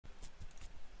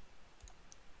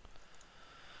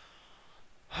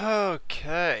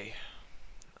Okay.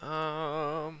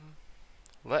 Let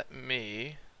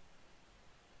me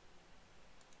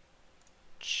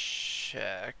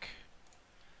check.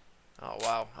 Oh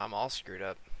wow, I'm all screwed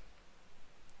up.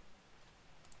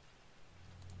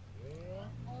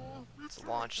 Let's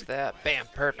launch that. Bam,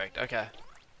 perfect. Okay.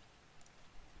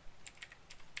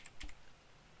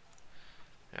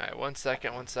 Alright, 1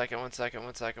 second, 1 second, 1 second,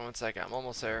 1 second, 1 second. I'm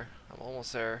almost there. I'm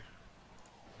almost there.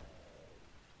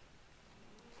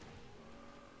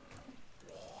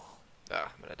 Oh,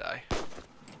 I'm gonna die.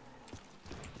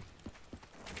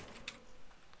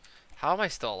 How am I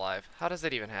still alive? How does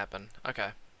that even happen? Okay.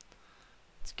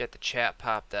 Let's get the chat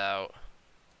popped out.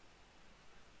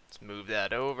 Let's move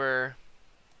that over.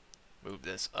 Move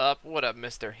this up. What up,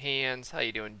 Mr. Hands? How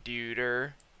you doing,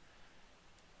 duder?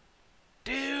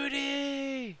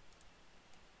 Duty!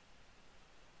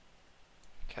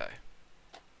 Okay.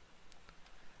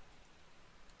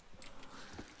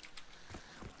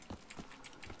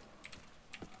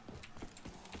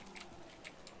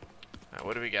 Alright,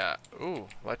 what do we got? Ooh,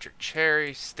 electric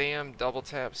cherry, stam, double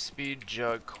tap, speed,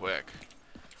 jug, quick.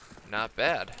 Not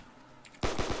bad.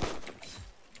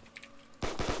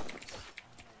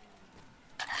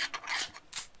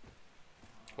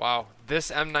 Wow,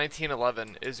 this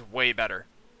M1911 is way better.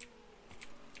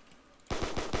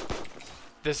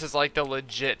 This is like the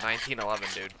legit 1911,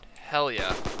 dude. Hell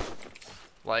yeah.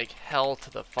 Like, hell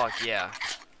to the fuck yeah.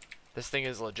 This thing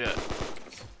is legit.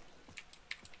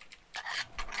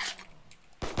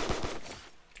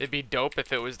 It'd be dope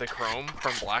if it was the chrome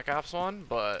from Black Ops 1,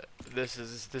 but this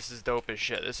is dope as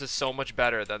shit. This is so much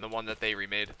better than the one that they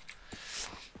remade.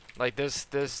 Like, this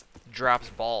drops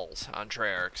balls on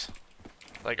Treyarch's.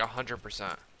 Like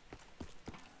 100%.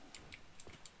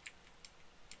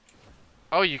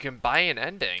 Oh, you can buy an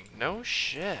ending. No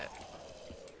shit.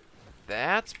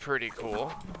 That's pretty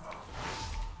cool.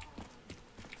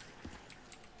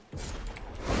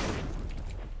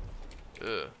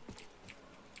 Ugh.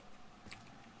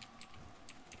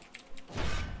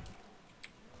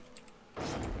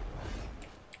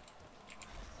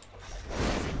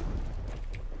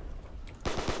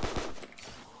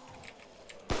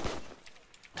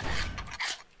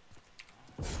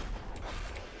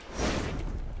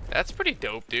 That's pretty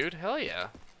dope, dude. Hell yeah.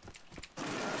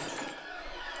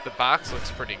 The box looks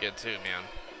pretty good too, man.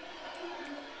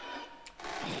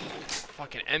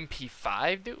 Fucking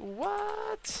MP5, dude.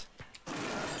 What?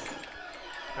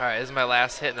 Alright, this is my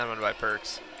last hit, and then I'm gonna buy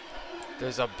perks.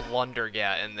 There's a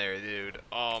blundergat in there, dude.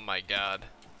 Oh my god.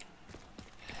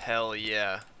 Hell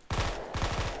yeah.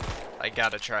 I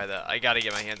gotta try that. I gotta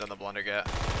get my hands on the blundergat.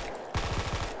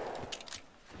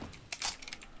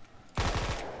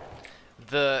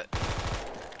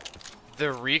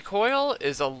 The recoil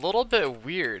is a little bit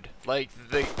weird. Like,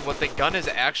 what the gun is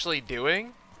actually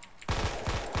doing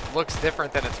looks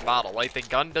different than its model. Like, the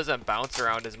gun doesn't bounce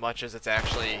around as much as it's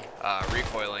actually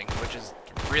recoiling, which is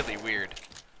really weird.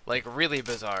 Like, really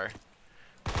bizarre.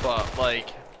 But, like,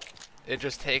 it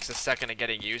just takes a second of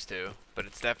getting used to. But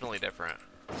it's definitely different.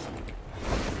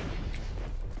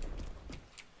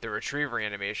 The retriever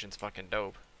animation's fucking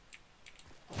dope.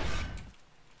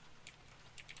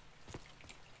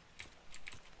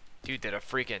 Dude did a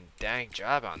freaking dang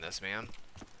job on this, man.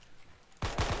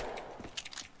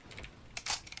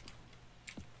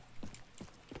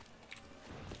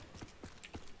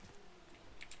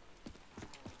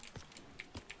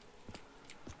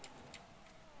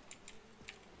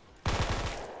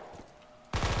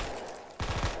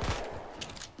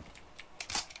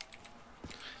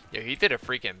 Yeah, he did a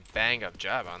freaking bang up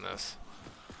job on this.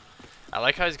 I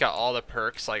like how he's got all the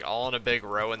perks, like, all in a big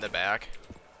row in the back.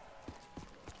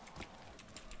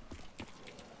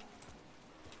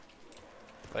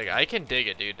 Like, I can dig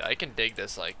it, dude. I can dig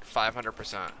this, like,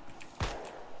 500%.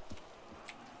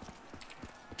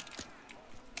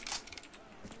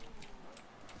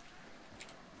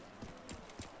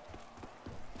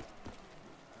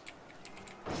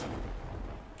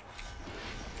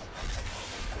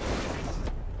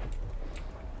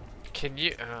 Can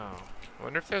you... Oh. I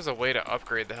wonder if there's a way to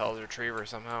upgrade the Hell's Retriever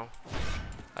somehow.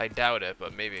 I doubt it,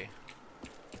 but maybe.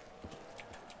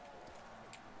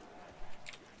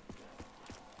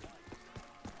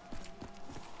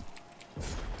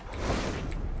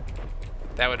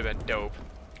 That would have been dope.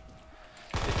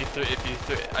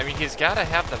 I mean, he's got to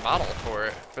have the model for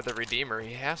it, for the Redeemer.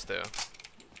 He has to.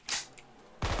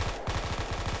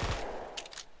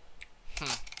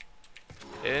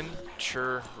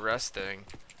 Interesting.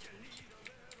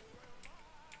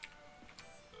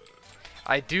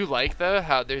 I do like though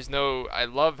how there's no. I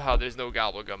love how there's no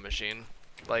gobblegum machine.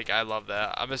 Like, I love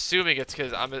that. I'm assuming it's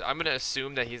because I'm gonna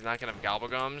assume that he's not gonna have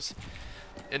gobblegums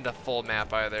in the full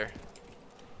map either.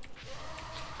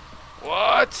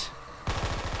 What?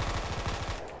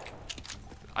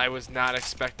 I was not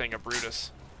expecting a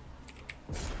Brutus.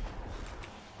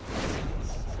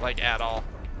 Like, at all.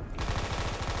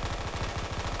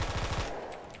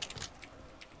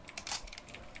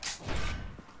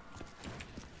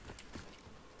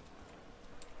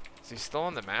 Is he still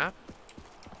on the map?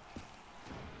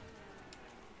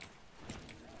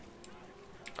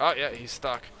 Oh, yeah, he's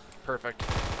stuck. Perfect.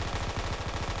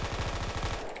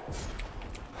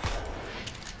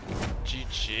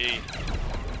 GG.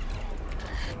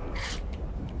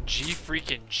 G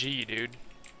freaking G, dude.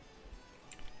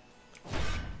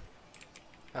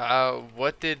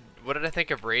 What did I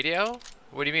think of radio?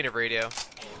 What do you mean of radio?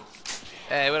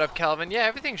 Hey, what up, Kelvin? Yeah,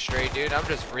 everything's straight, dude. I'm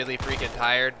just really freaking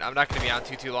tired. I'm not gonna be on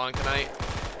too long tonight.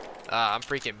 I'm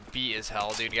freaking beat as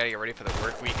hell, dude. You gotta get ready for the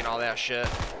work week and all that shit.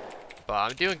 But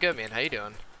I'm doing good, man. How you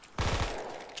doing?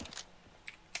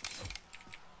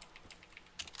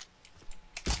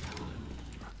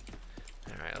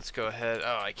 Alright, let's go ahead.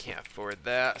 Oh, I can't afford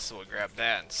that, so we'll grab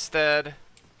that instead.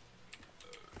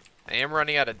 I am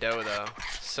running out of dough, though.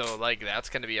 So, like, that's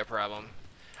gonna be a problem.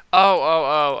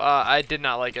 I did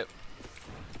not like it.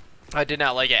 I did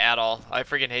not like it at all. I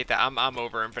freaking hate that. I'm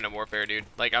over Infinite Warfare, dude.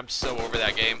 Like, I'm so over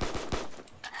that game.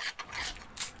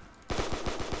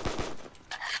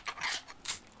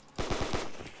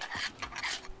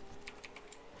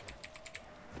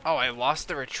 Oh, I lost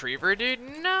the retriever, dude?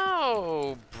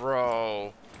 No,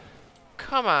 bro.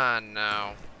 Come on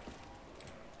now.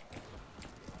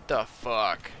 The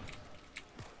fuck?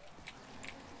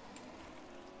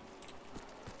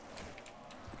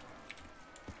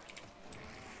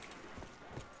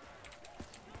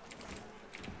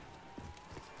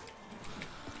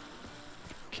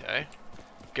 Okay.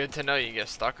 Good to know you get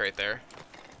stuck right there.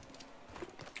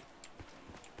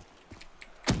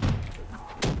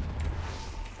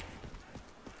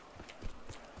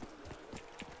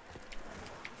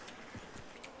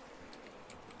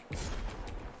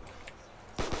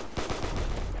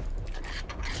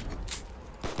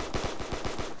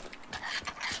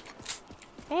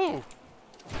 Ooh.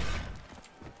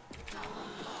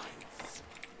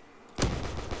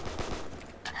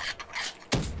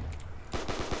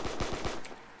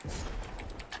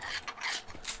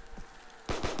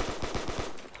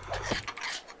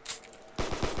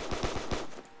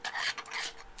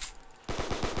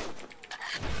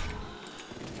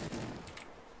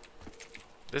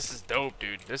 This is dope,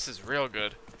 dude. This is real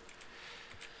good.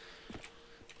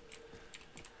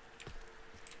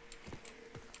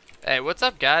 Hey, what's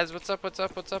up, guys? What's up, what's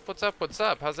up, what's up, what's up, what's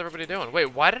up? How's everybody doing?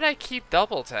 Wait, why did I keep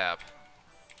double tap?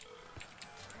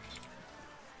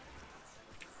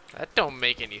 That don't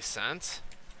make any sense.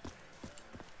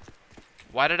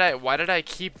 Why did I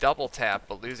keep double tap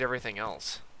but lose everything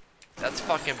else? That's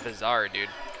fucking bizarre, dude.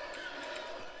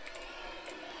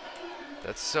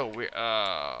 That's so weird.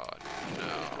 Oh,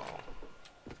 no.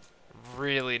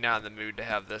 Really not in the mood to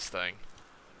have this thing.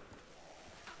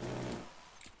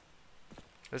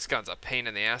 This gun's a pain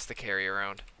in the ass to carry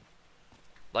around.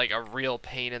 Like a real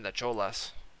pain in the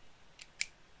cholas.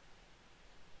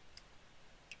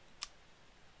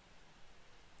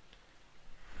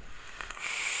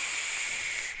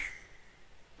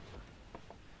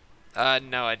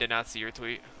 No, I did not see your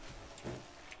tweet.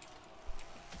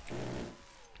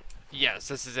 Yes,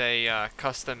 this is a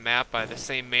custom map by the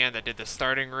same man that did the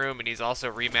starting room, and he's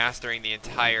also remastering the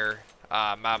entire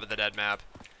Mob of the Dead map.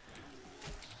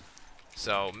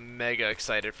 So, mega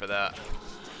excited for that.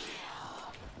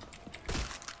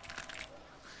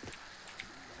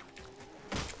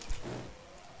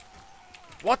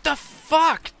 What the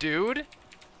fuck, dude? What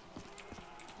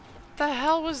the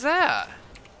hell was that?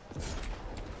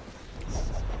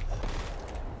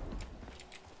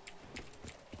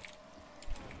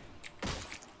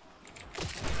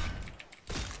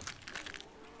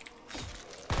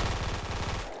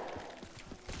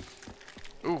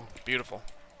 Ooh, beautiful.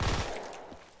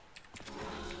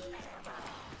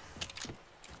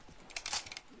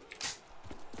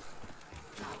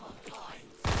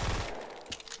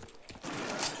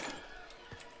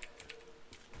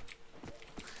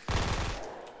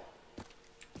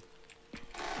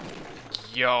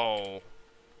 Yo,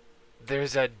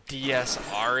 there's a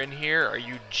DSR in here? Are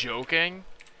you joking?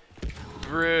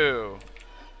 Bro.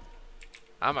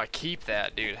 I'ma keep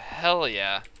that, dude. Hell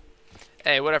yeah.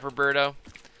 Hey, what up, Roberto?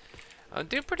 I'm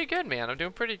doing pretty good, man. I'm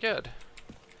doing pretty good.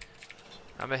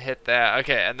 I'm gonna hit that.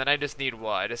 Okay, and then I just need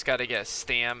what? I just gotta get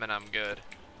Stam and I'm good.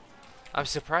 I'm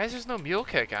surprised there's no Mule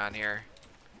Kick on here.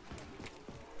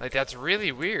 Like, that's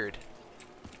really weird.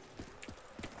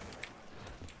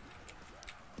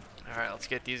 Alright, let's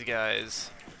get these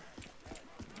guys.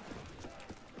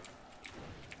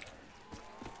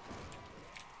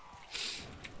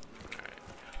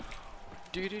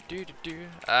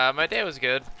 My day was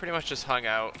good. Pretty much just hung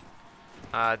out.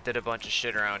 Did a bunch of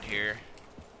shit around here.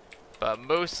 But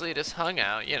mostly just hung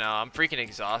out. You know, I'm freaking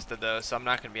exhausted though, so I'm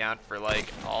not going to be on for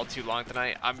like all too long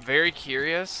tonight. I'm very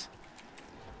curious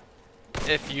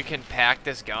if you can pack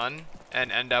this gun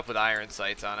and end up with iron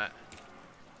sights on it.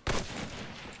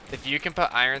 If you can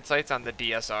put iron sights on the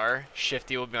DSR,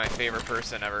 Shifty will be my favorite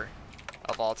person ever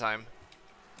of all time.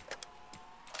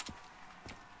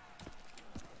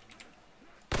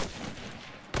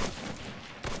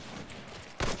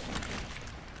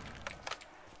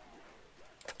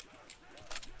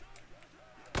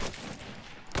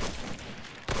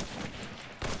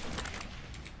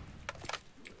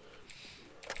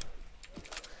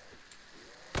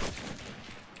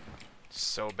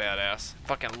 So badass.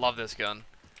 Fucking love this gun.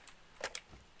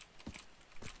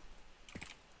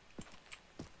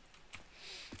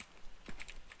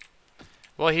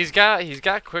 Well, he's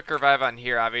got quick revive on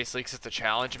here, obviously, because it's a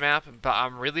challenge map. But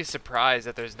I'm really surprised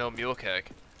that there's no mule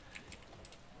kick.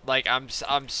 Like, I'm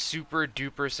super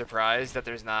duper surprised that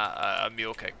there's not a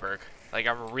mule kick perk. Like,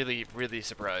 I'm really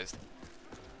surprised.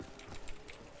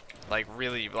 Like,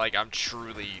 really, like, I'm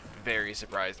truly very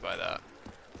surprised by that.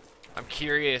 I'm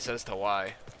curious as to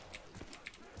why.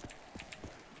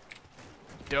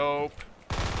 Dope.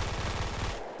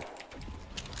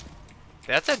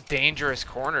 That's a dangerous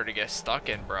corner to get stuck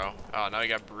in, bro. Oh, now we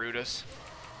got Brutus.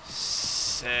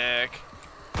 Sick.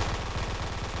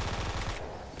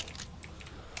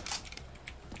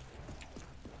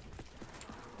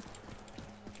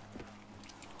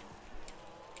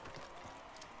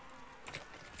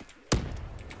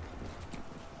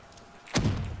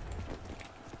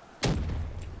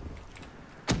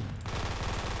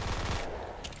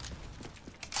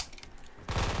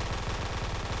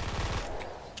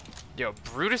 Yo,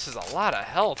 Brutus is a lot of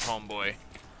health, homeboy.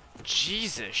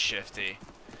 Jesus, Shifty.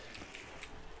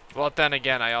 Well, then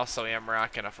again, I also am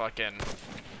rocking a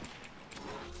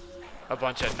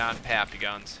bunch of non-papped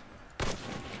guns.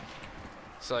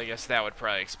 So I guess that would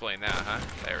probably explain that, huh?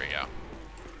 There we go.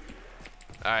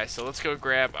 Alright, so let's go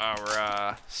grab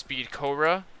our Speed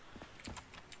Cobra.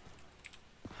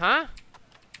 Huh?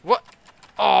 What?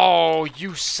 Oh,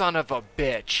 you son of a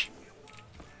bitch.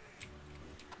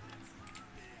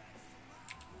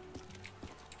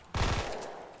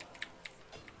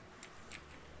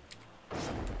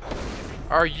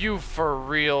 Are you for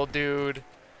real, dude?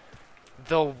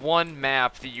 The one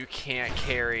map that you can't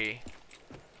carry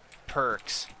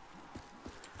perks.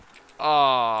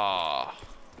 Oh.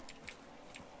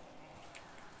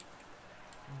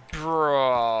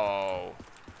 Bro.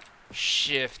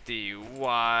 Shifty,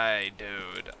 why,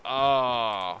 dude?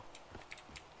 Oh.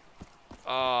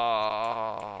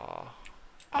 Oh.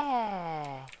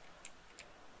 Oh.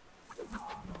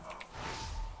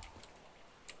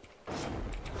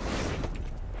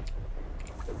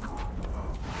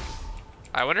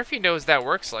 I wonder if he knows that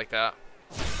works like that.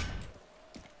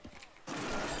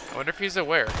 I wonder if he's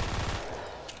aware.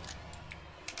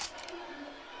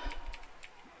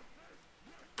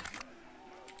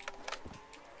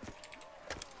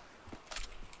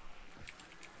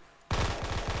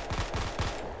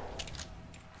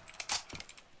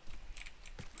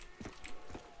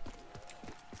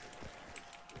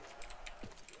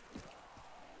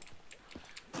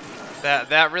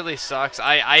 That really sucks.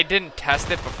 I didn't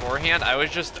test it beforehand. I was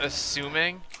just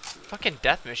assuming. Fucking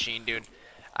death machine, dude.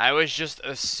 I was just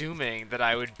assuming that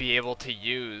I would be able to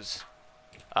use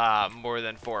more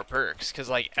than 4 perks. Because,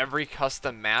 like, every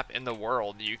custom map in the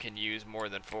world, you can use more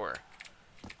than 4.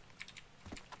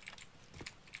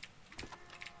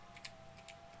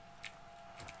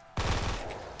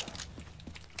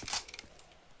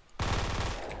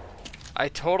 I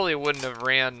totally wouldn't have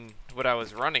ran what I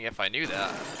was running if I knew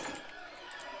that.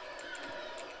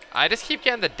 I just keep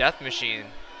getting the death machine.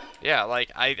 Yeah, like,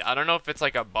 I don't know if it's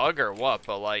like a bug or what,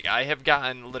 but like, I have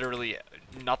gotten literally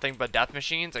nothing but death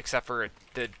machines except for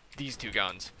these 2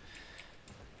 guns.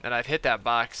 And I've hit that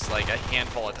box like a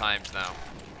handful of times now.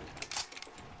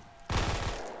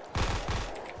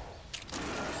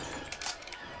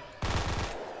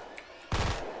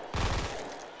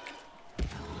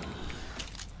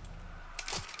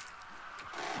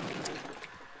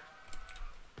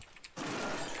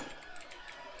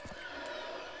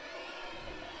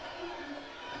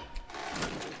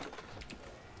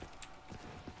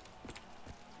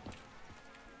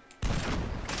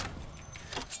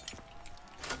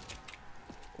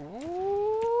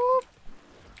 Ooh.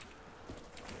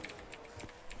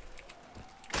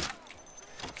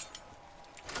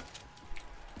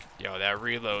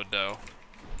 reload, though.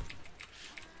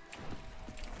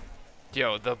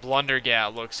 Yo, the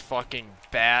Blundergat looks fucking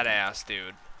badass,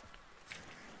 dude.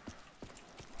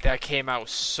 That came out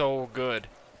so good.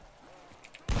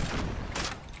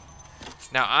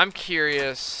 Now, I'm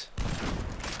curious...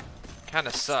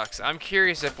 Kinda sucks. I'm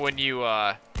curious if when you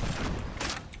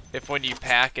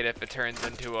pack it, if it turns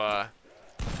into,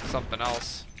 something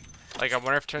else. Like, I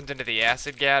wonder if it turns into the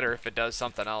acid gat or if it does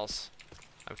something else.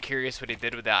 I'm curious what he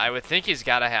did with that. I would think he's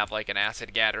gotta have, like, an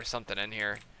acid gat or something in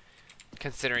here,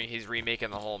 considering he's remaking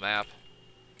the whole map.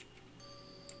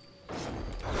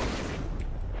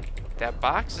 That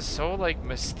box is so, like,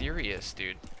 mysterious,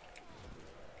 dude.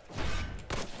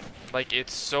 Like,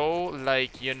 it's so,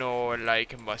 like, you know,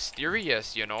 like,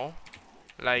 mysterious, you know?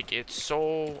 Like, it's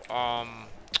so,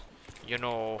 you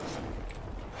know,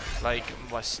 like,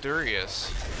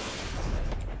 mysterious.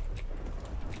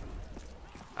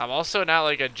 I'm also not,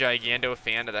 like, a gigando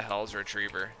fan of the Hell's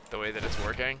Retriever, the way that it's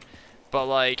working. But,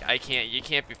 like, you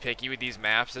can't be picky with these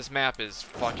maps. This map is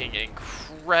fucking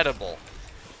incredible.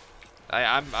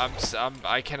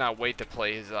 I cannot wait to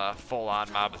play his,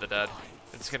 full-on Mob of the Dead.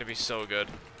 It's gonna be so good.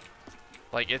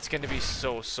 Like, it's gonna be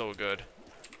so, so good.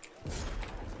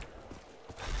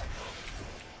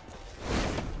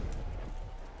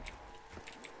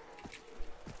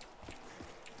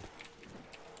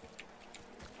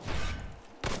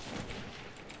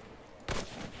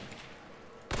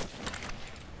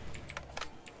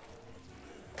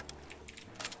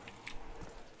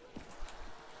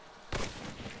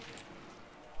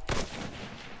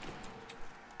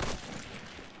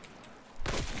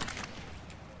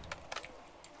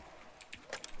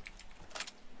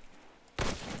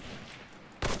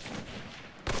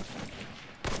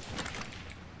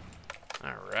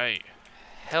 Alright.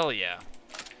 Hell yeah.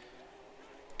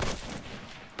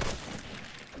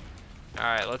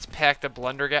 Alright, let's pack the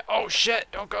Blundergat. Oh shit!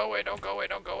 Don't go away, don't go away,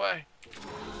 don't go away.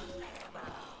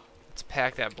 Let's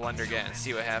pack that Blundergat and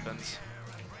see what happens.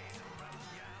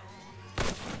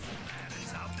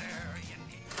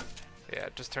 Yeah,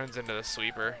 it just turns into the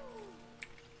sweeper.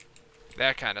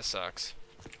 That kinda sucks.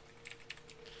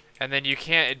 And then you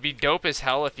can't, it'd be dope as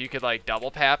hell if you could like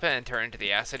double pap it and turn it into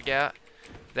the acid gat.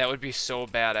 That would be so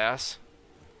badass.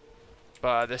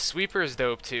 But the sweeper is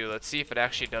dope too. Let's see if it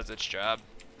actually does its job.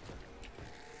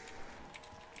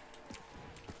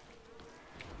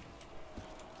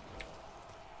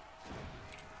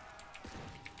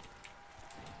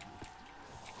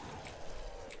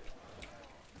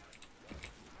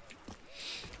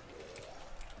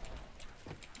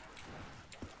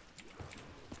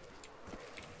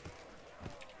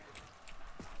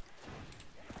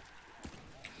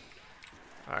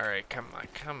 Alright, come on,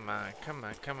 come on, come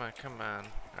on, come on, come on.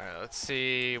 Alright, let's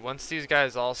see. Once these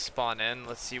guys all spawn in,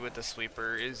 let's see what the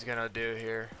sweeper is gonna do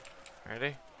here.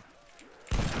 Ready?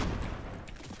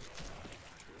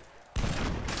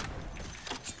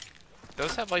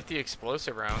 Those have like the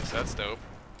explosive rounds, that's dope.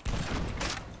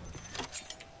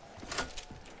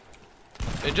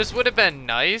 It just would have been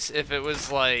nice if it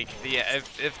was like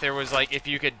if there was like if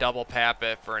you could double pap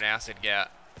it for an acid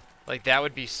gat. Like that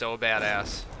would be so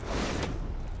badass.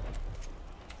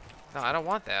 No, I don't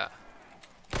want that.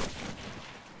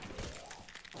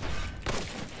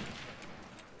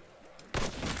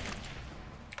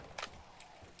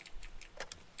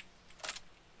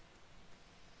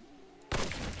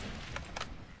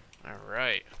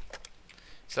 Alright.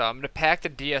 So I'm going to pack the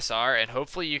DSR and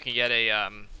hopefully you can get a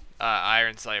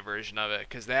iron sight version of it,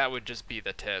 because that would just be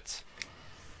the tits.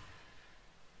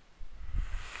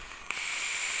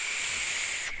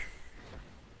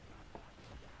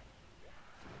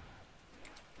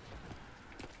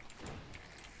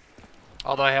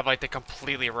 Although I have like the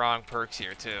completely wrong perks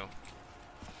here too.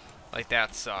 Like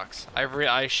that sucks. I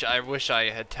wish I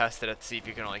had tested it to see if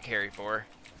you can only carry 4.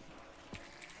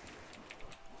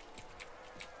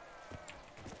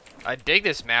 I dig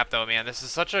this map though, man. This is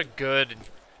such a good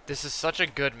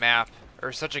map,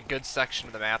 or such a good section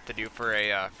of the map to do for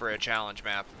a challenge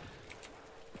map.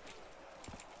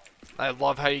 I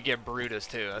love how you get Brutus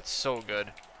too. That's so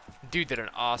good. Dude did an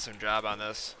awesome job on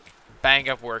this. Bang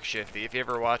up work, Shifty. If you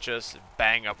ever watch us,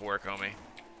 bang up work, homie.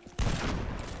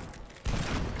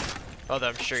 Although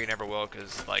I'm sure you never will,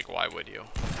 because, like, why would you?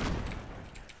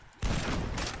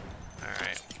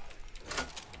 Alright.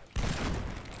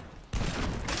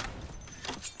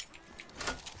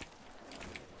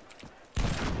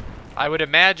 I would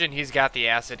imagine he's got the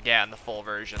acid gat in the full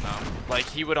version, though. Like,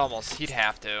 he'd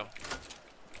have to.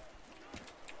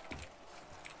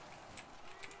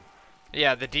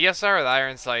 Yeah, the DSR with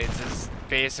iron sights is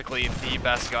basically the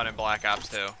best gun in Black Ops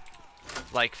 2.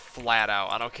 Like, flat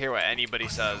out. I don't care what anybody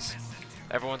says.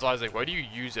 Everyone's always like, why do you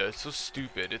use it? It's so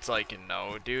stupid. It's like,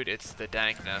 no, dude, it's the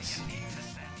dankness.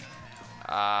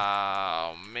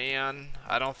 Oh, man.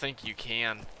 I don't think you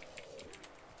can.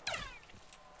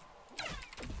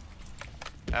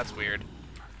 That's weird.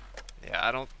 Yeah,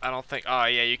 I don't think, oh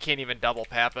yeah, you can't even double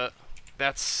pap it.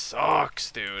 That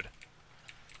sucks, dude.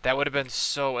 That would have been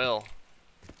so ill.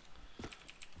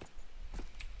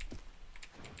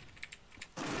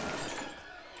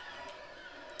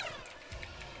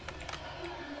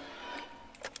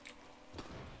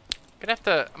 I'm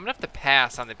gonna have to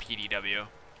pass on the PDW.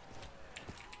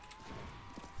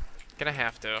 Gonna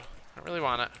have to. I don't really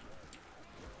want it.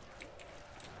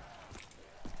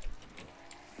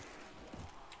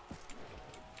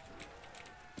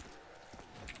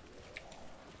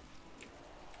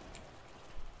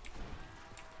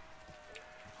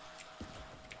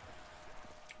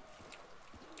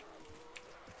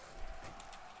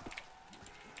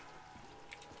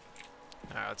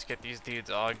 Alright, let's get these dudes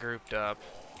all grouped up.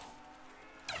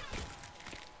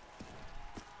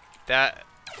 That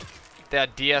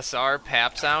DSR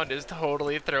pap sound is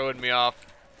totally throwing me off.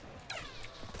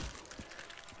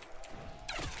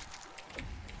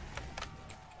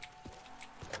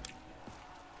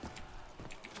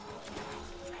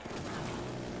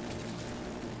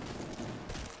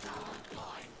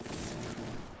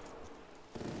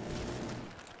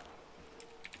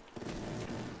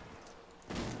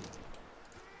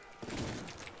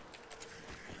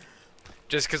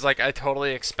 Just because, like, I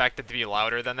totally expect it to be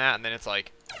louder than that, and then it's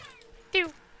like...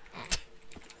 Doo.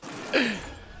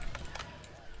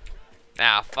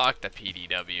 Nah, fuck the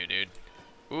PDW, dude.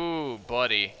 Ooh,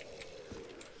 buddy.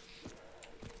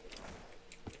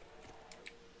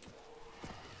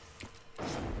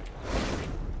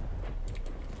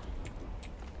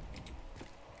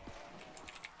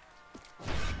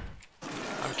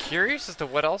 I'm curious as to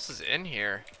what else is in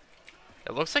here.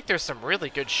 It looks like there's some really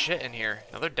good shit in here.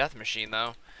 Another death machine,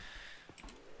 though.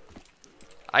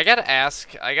 I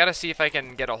gotta see if I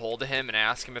can get a hold of him and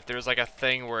ask him if there's like a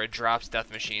thing where it drops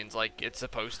death machines like it's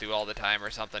supposed to all the time or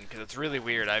something, because it's really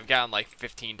weird. I've gotten like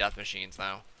 15 death machines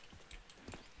now.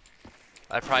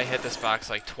 I probably hit this box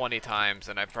like 20 times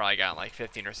and I've probably gotten like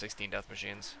 15 or 16 death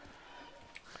machines.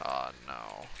 Oh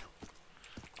no.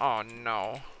 Oh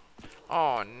no.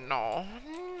 Oh no.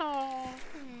 No.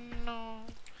 No.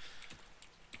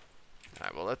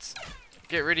 Alright, well, let's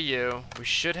get rid of you. We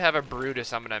should have a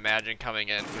Brutus, I'm going to imagine, coming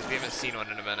in, because we haven't seen one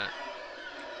in a minute.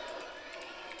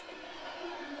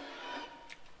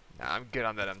 Nah, I'm good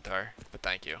on that MTAR, but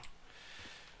thank you.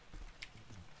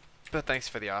 But thanks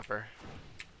for the offer.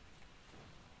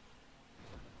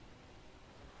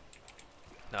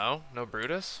 No? No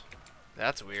Brutus?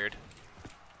 That's weird.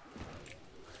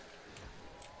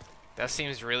 That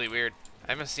seems really weird.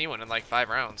 I haven't seen one in like 5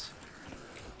 rounds.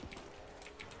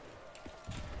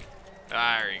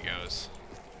 There he goes.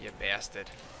 You bastard.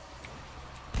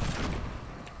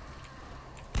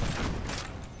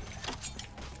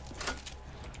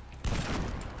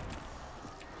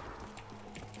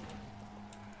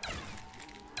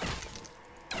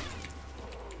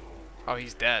 Oh,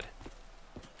 he's dead.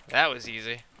 That was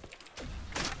easy.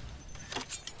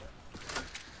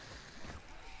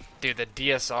 Dude, the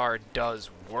DSR does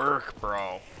work,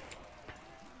 bro.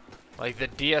 Like, the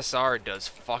DSR does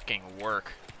fucking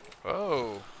work.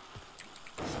 Whoa.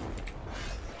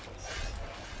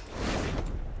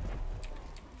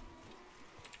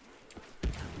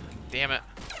 Damn it.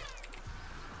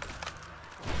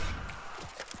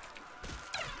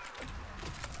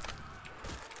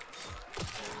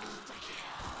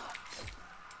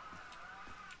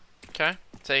 Okay,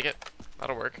 take it.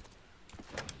 That'll work.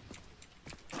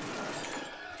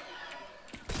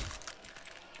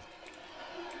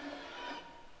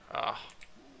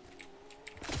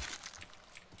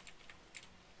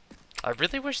 I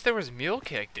really wish there was Mule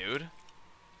Kick, dude.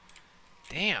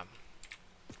 Damn.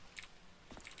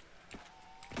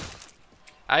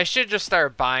 I should just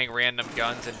start buying random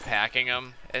guns and packing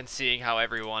them and seeing how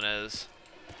everyone is.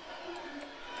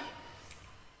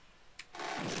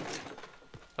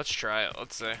 Let's try it.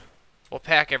 Let's see. We'll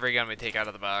pack every gun we take out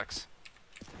of the box.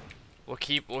 We'll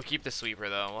keep the sweeper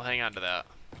though. We'll hang on to that.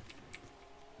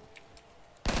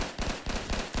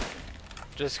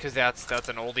 Just cause that's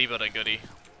an oldie but a goodie.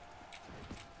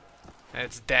 And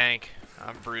it's dank.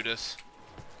 I'm Brutus.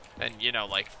 And you know,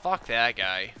 like, fuck that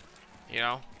guy. You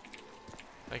know?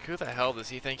 Like, who the hell does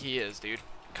he think he is, dude?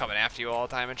 Coming after you all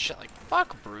the time and shit. Like,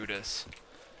 fuck Brutus.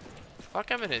 Fuck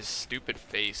him in his stupid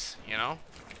face, you know?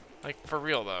 Like, for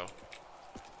real, though.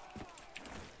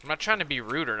 I'm not trying to be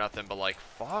rude or nothing, but, like,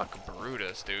 fuck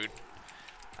Brutus, dude.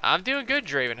 I'm doing good,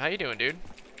 Draven. How you doing, dude?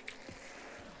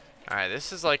 Alright,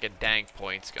 this is like a dank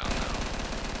points gun now.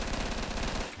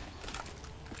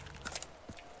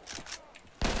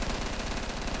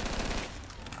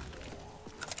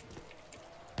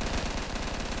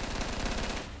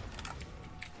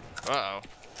 Uh-oh.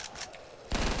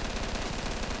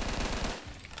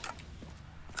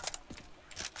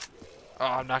 Oh,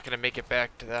 I'm not going to make it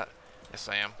back to that. Yes,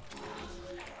 I am.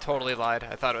 Totally lied.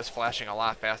 I thought it was flashing a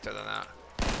lot faster than that.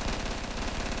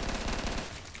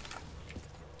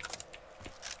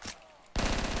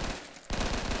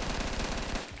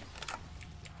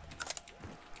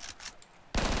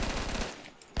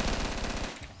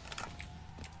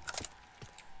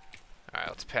 Alright,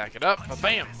 let's pack it up.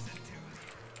 Ba-bam!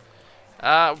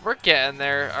 We're getting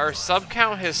there. Our sub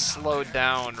count has slowed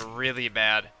down really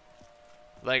bad.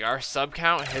 Like, our sub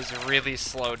count has really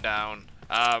slowed down.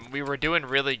 We were doing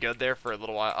really good there for a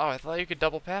little while. Oh, I thought you could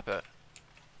double pap it.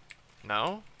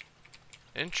 No?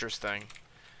 Interesting.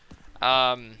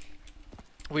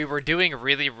 We were doing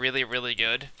really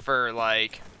good for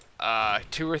like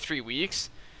 2 or 3 weeks,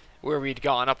 where we'd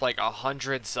gone up like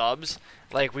 100 subs.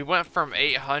 Like, we went from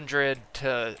 800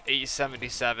 to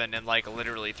 877 in like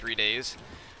literally 3 days.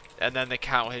 And then the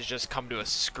count has just come to a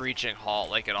screeching halt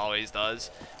like it always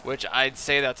does, which I'd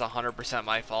say that's 100%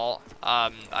 my fault.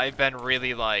 I've been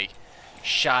really like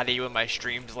shoddy with my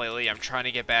streams lately. I'm trying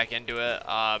to get back into it,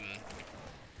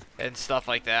 and stuff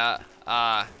like that.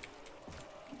 Oh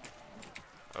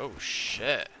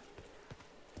shit.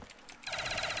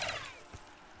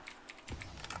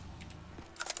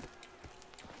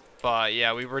 But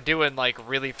yeah, we were doing like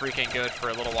really freaking good for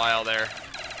a little while there.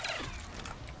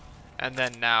 And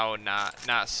then now,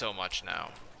 not so much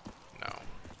now. No.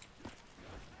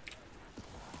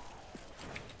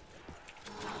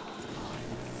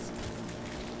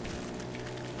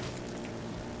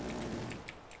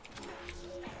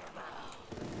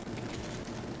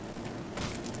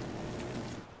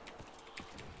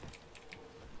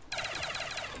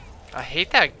 I hate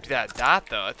that dot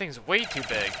though. That thing's way too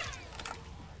big.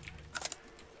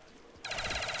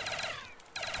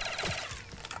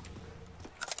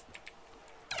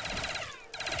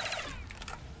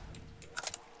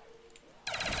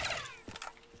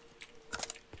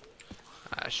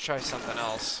 Let's try something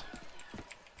else.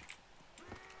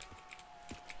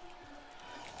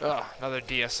 Ugh, another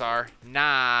DSR.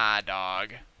 Nah,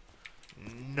 dog.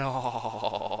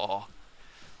 No.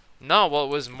 No, well, it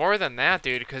was more than that,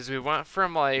 dude, because we went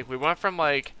from like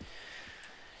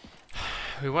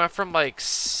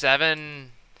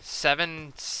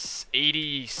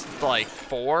 780 like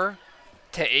 4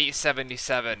 to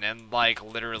 877 in like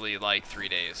literally like 3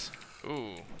 days.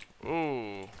 Ooh.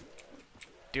 Ooh.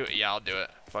 Do it. Yeah, I'll do it.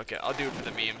 Fuck it. I'll do it for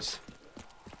the memes.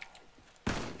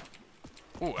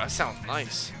 Ooh, that sounds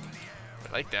nice.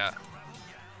 I like that.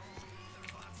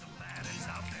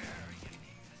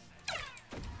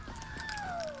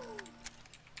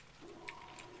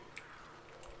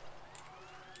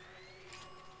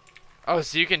 Oh,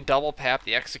 so you can double pap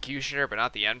the Executioner but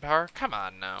not the end power? Come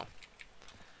on now.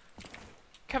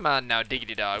 Come on now,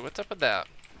 Diggity Dog. What's up with that?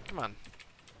 Come on.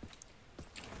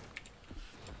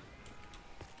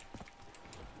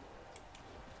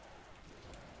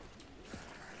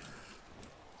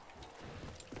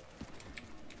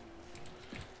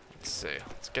 Let's see.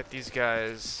 Let's get these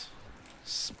guys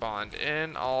spawned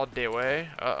in all day way.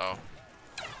 Uh-oh.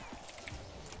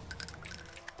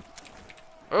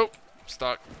 Oh!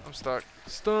 Stuck. I'm stuck.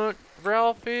 Stuck!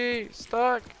 Ralphie!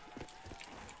 Stuck!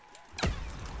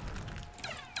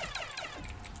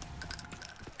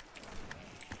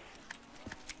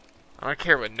 I don't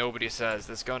care what nobody says.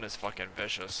 This gun is fucking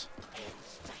vicious.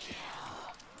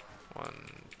 1,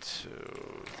 2,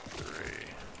 3.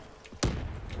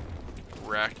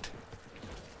 Wrecked.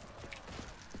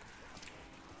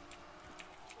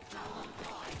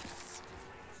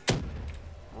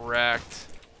 Wrecked.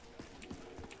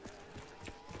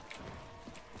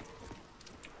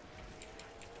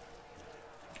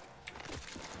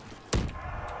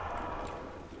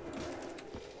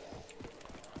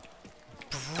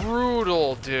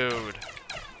 Brutal, dude.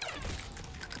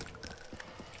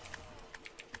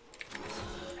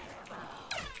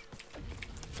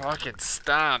 Fucking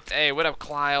stomped. Hey, what up,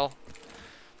 Kyle?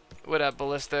 What up,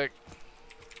 Ballistic?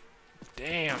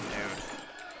 Damn, dude.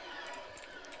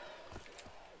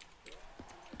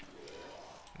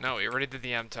 No, we already did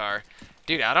the MTAR.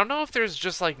 Dude, I don't know if there's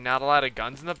just, like, not a lot of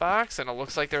guns in the box, and it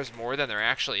looks like there's more than there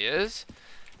actually is.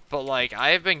 But, like, I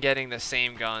have been getting the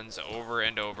same guns over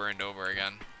and over and over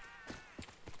again.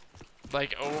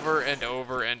 Like, over and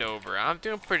over and over. I'm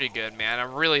doing pretty good, man.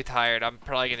 I'm really tired. I'm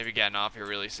probably going to be getting off here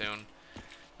really soon.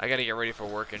 I got to get ready for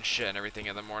work and shit and everything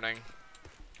in the morning.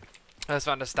 I just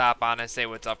wanted to stop on and say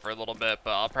what's up for a little bit,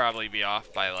 but I'll probably be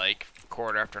off by like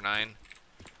 9:15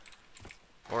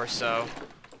 or so.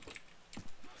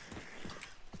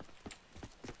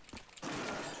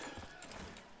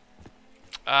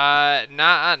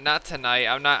 Not tonight.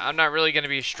 I'm not really gonna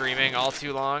be streaming all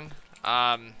too long. So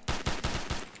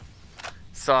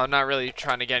I'm not really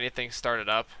trying to get anything started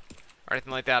up or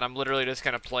anything like that. I'm literally just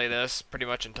gonna play this pretty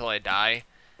much until I die,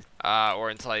 or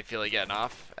until I feel like getting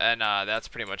off, and that's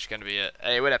pretty much gonna be it.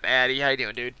 Hey, what up, Addy? How you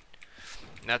doing, dude?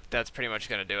 That's pretty much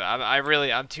gonna do it.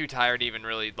 I'm too tired to even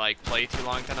really like play too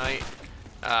long tonight.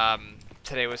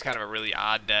 Today was kind of a really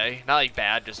odd day. Not like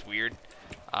bad, just weird.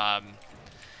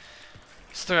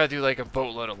 Still gotta do like a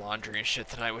boatload of laundry and shit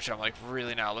tonight, which I'm like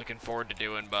really not looking forward to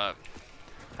doing, but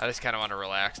I just kind of want to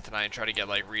relax tonight and try to get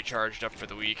like recharged up for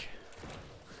the week.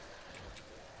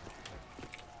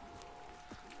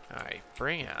 Alright,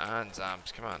 bring it on,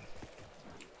 Zombs, come on.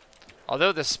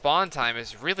 Although the spawn time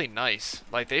is really nice.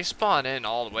 Like, they spawn in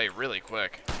all the way really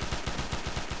quick.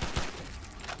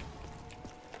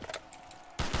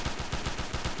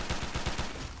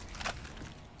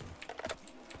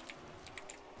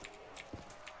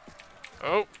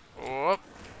 Oh, whoop.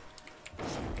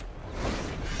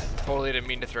 Totally didn't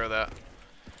mean to throw that.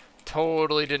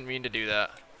 Totally didn't mean to do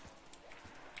that.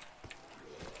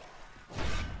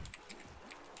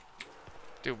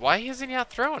 Dude, why isn't he not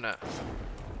throwing it?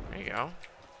 There you go.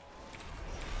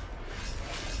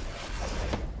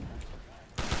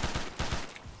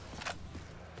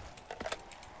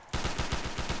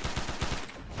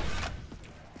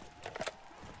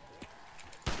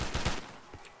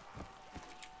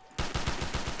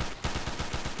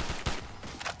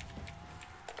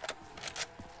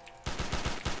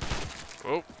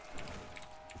 Oh.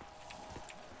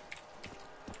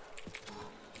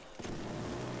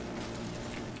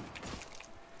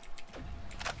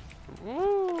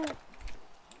 Woo.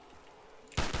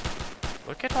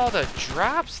 Look at all the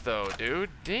drops, though, dude.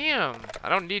 Damn. I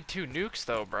don't need 2 nukes,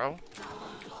 though, bro.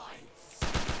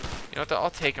 You know what?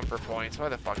 I'll take them for points. Why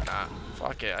the fuck not?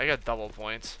 Fuck it. I got double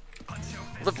points.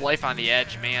 Live life on the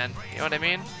edge, man. You know what I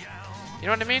mean? You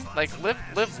know what I mean? Like,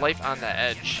 live life on the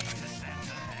edge.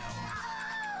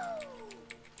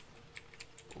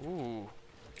 Ooh.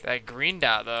 That green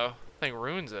dot, though. That thing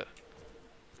ruins it.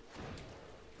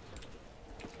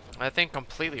 That thing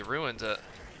completely ruins it.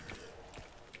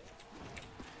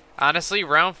 Honestly,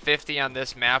 round 50 on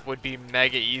this map would be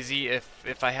mega easy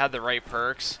if I had the right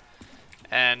perks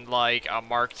and like a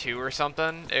Mark II or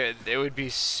something. It would be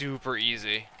super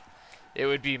easy. It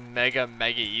would be mega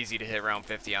easy to hit round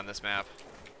 50 on this map.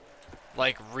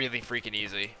 Like, really freaking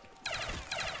easy.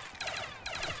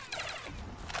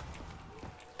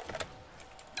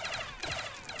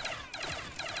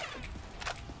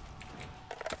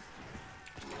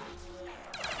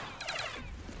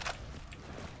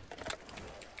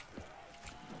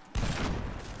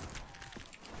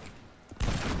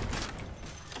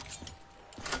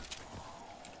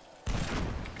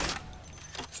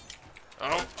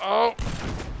 Oh!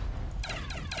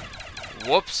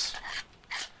 Whoops.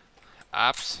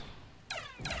 Ops.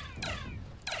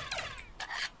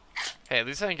 Hey, at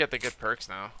least I can get the good perks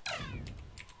now.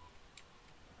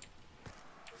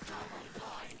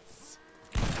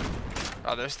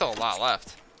 Oh, there's still a lot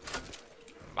left.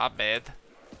 My bad.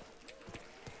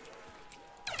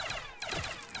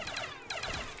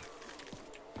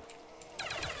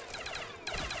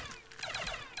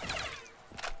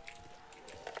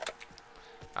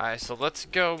 Alright, so let's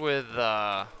go with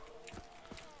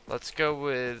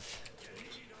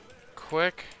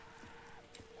quick,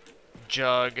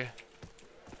 jug,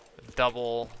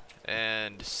 double,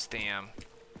 and stam.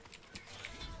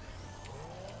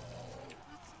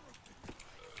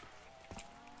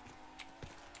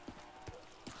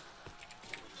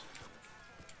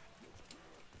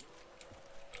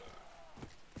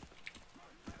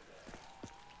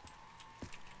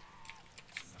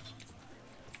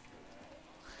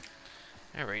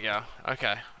 There we go.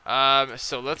 Okay.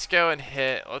 So let's go and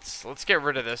hit. Let's get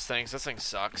rid of this thing. 'Cause this thing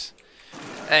sucks.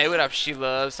 Hey, what up, She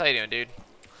Loves? How you doing, dude?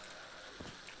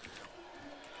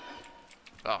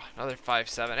 Oh, another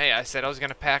 5-7. Hey, I said I was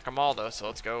gonna pack them all though, so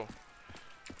let's go.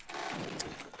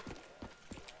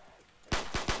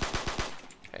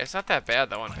 Hey, it's not that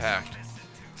bad though, unpacked.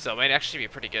 So it might actually be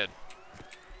pretty good.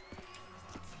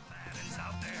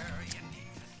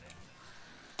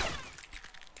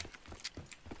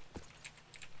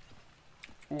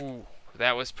 Ooh,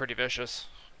 that was pretty vicious.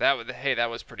 Hey, that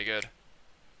was pretty good.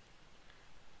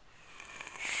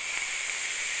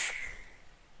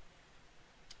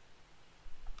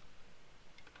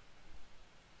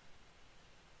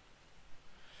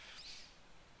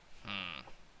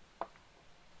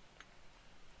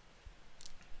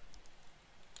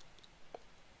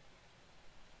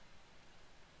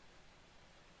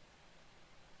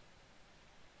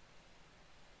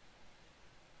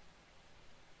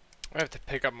 I have to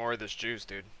pick up more of this juice,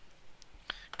 dude.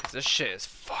 Cause this shit is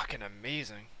fucking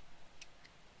amazing.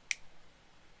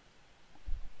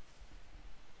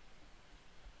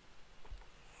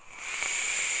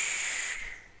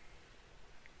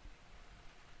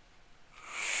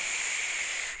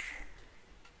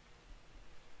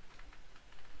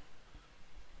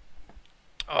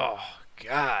 Oh,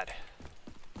 God.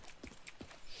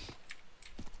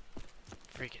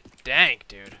 Freaking dank,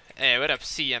 dude. Hey, what up,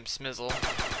 CM Smizzle?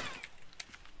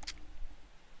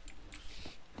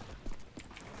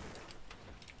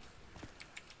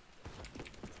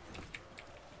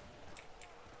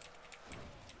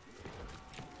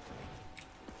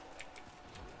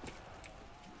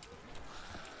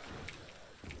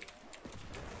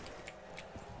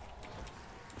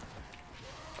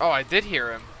 Oh, I did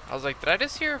hear him. I was like, did I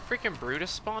just hear a freaking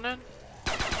Brutus spawn in?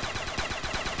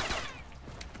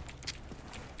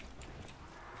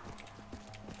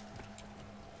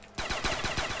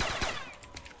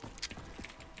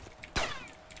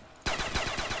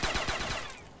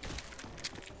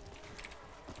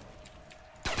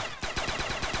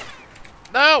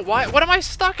 No, why? What am I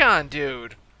stuck on,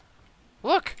 dude?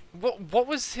 Look, what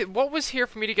was here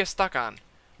for me to get stuck on?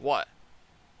 What?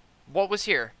 What was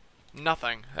here?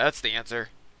 Nothing. That's the answer.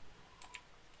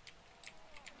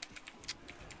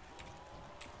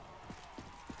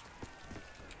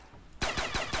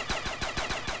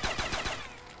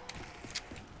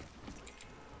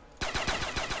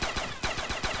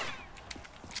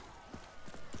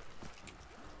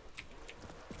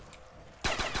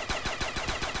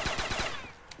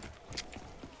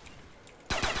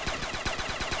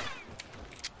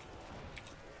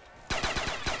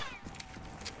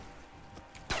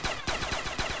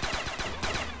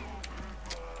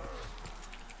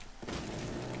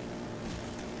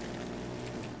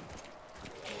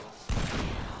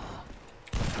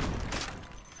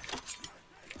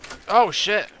 Oh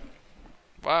shit.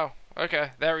 Wow.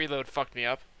 Okay, that reload fucked me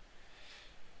up.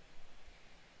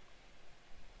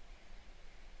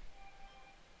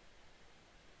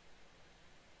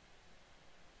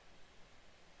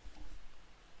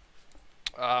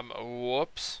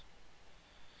 Whoops.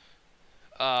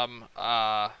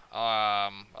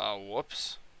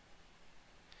 Whoops.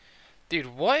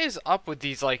 Dude, what is up with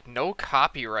these, like, no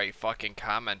copyright fucking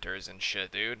commenters and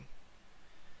shit, dude?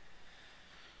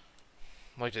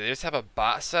 Like, do they just have a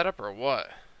bot setup or what?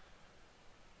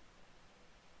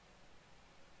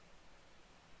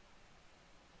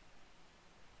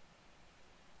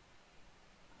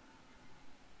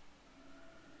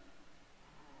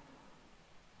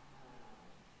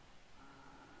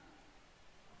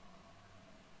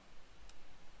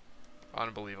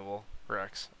 Unbelievable,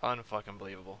 Rex. Unfucking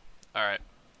believable. Alright.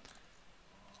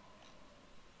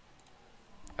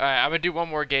 Alright, I'm gonna do one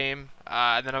more game,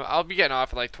 and then I'll be getting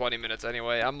off in like 20 minutes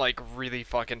anyway. I'm like really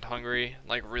fucking hungry,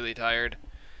 like really tired.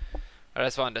 I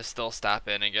just wanted to still stop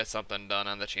in and get something done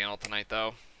on the channel tonight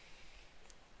though.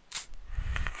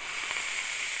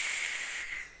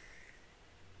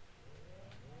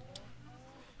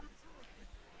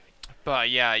 But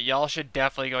yeah, y'all should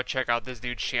definitely go check out this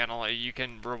dude's channel. You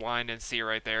can rewind and see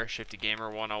right there, Shifty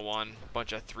Gamer 101.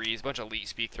 Bunch of threes, bunch of elite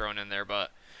speak thrown in there,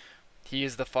 but he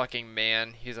is the fucking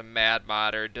man. He's a mad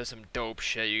modder, does some dope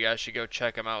shit. You guys should go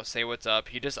check him out, say what's up.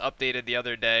 He just updated the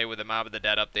other day with a Mob of the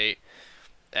Dead update,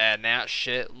 and that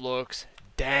shit looks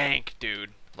dank,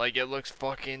 dude. Like, it looks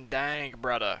fucking dank,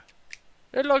 brother.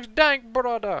 It looks dank,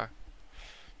 brother.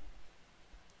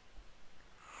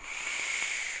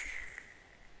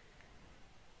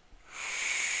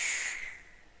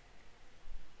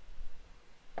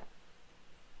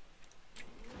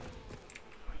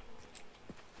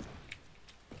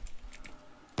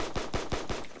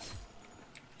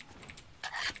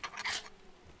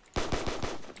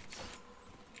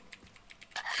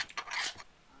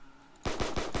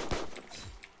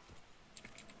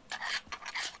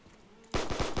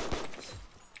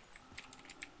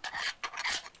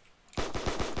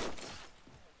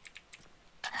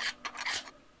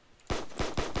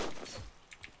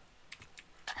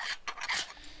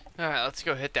 Alright, let's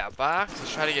go hit that box.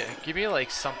 Let's try to give me like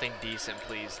something decent,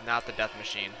 please. Not the death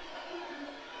machine.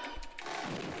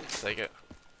 Let's take it.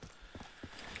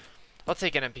 I'll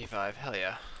take an MP5. Hell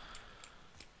yeah.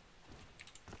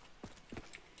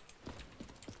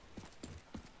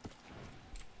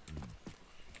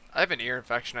 I have an ear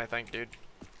infection, I think, dude.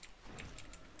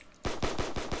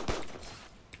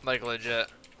 Like,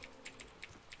 legit.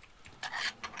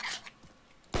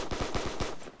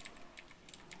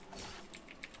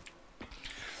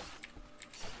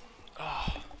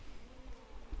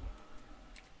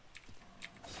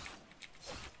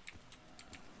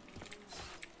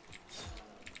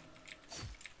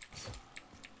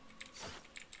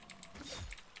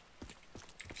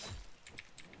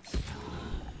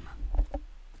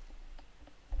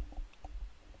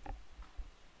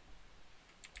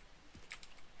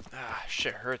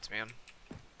 shit hurts, man.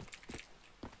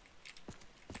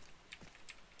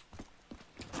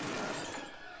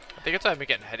 I think it's why I've been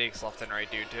getting headaches left and right,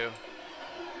 dude, too.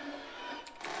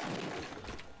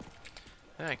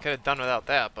 Yeah, I could have done without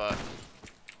that, but...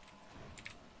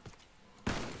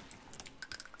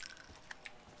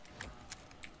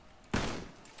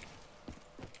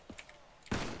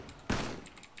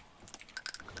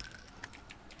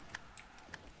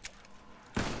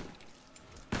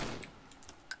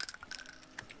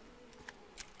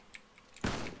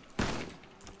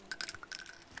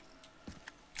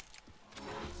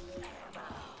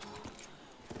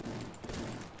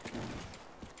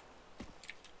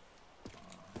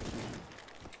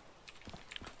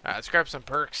 Alright, let's grab some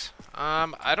perks.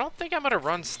 I don't think I'm gonna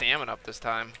run stamina up this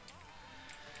time.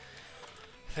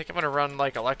 I think I'm gonna run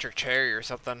like electric cherry or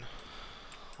something.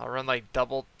 I'll run like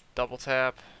double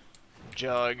tap,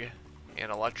 jug,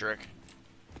 and electric.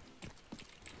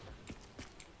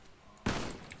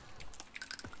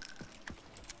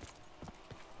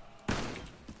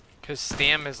 Cause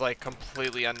stam is like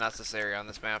completely unnecessary on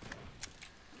this map.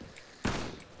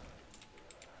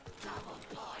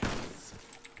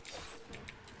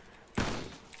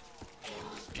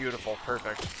 Beautiful,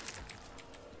 perfect.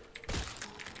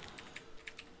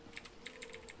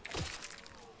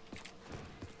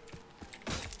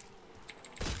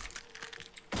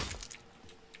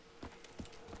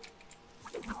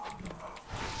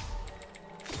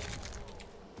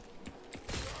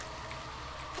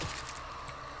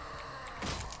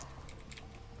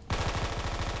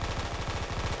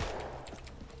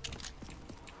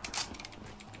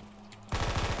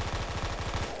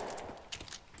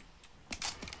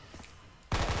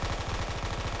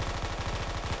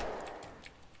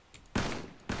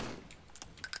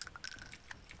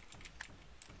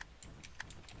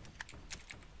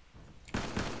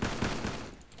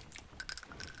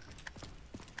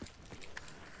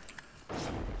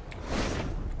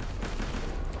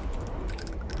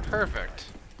 Perfect.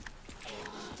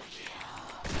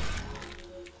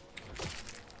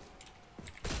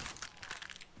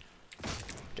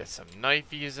 Get some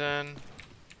knifeys in.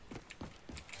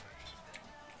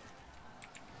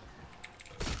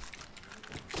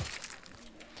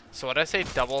 So what I say,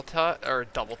 double tap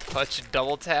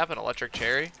and electric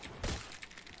cherry?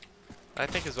 I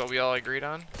think is what we all agreed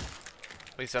on.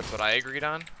 At least that's what I agreed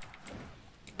on.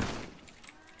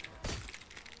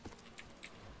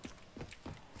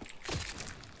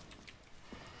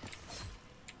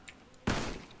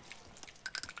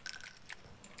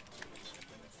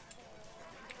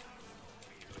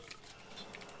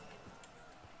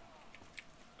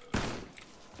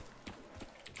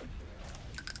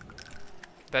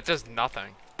 That does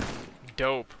nothing.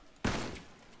 Dope.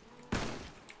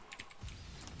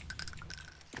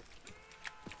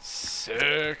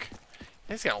 Sick.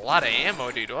 He's got a lot of ammo,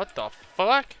 dude. What the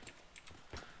fuck?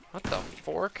 What the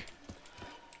fork?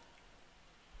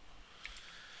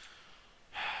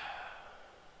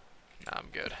 Nah, I'm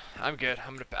good. I'm good.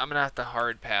 I'm gonna have to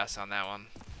hard pass on that one.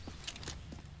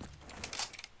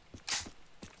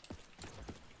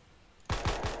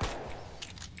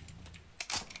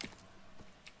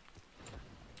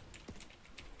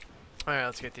 Alright,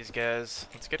 let's get these guys.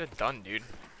 Let's get it done, dude.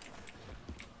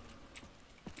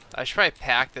 I should probably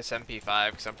pack this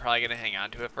MP5 because I'm probably going to hang on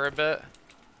to it for a bit.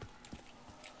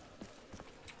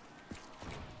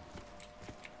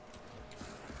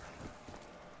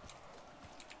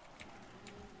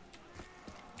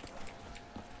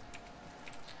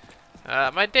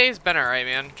 My day's been alright,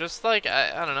 man. Just like,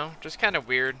 I don't know, just kind of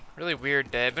weird. Really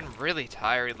weird day. I've been really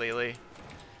tired lately.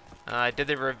 I did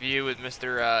the review with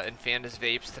Mr. Infantis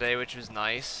Vapes today, which was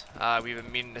nice. We've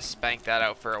been meaning to spank that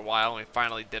out for a while, and we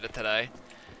finally did it today.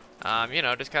 You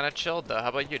know, just kind of chilled, though. How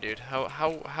about you, dude?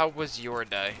 How was your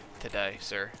day today,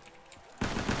 sir?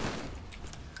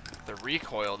 The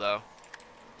recoil, though.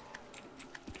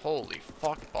 Holy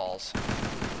fuck balls.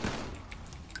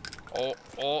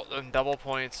 Oh, and double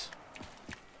points.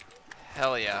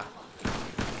 Hell yeah.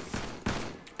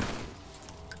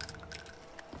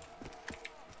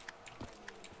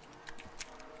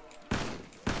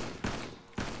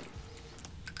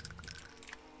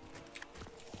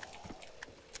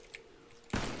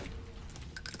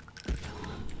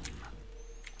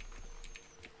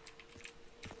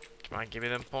 Come on, give me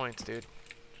them points, dude.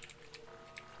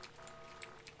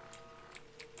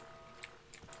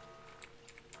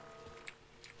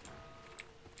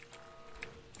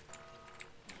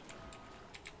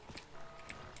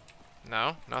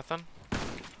 No? Nothing?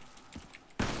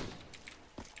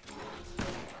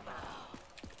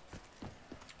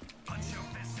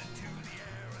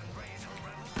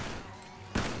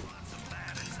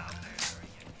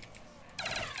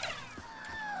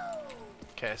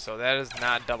 Okay, so that is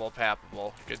not double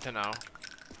pappable. Good to know.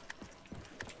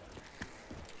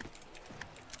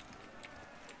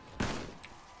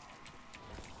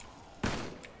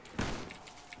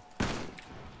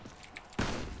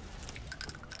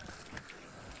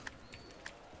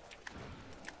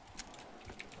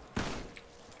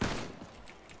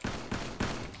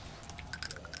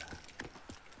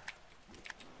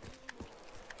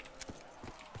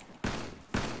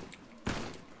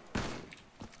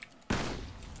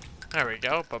 There we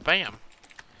go, ba-bam.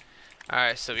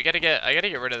 Alright, so I gotta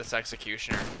get rid of this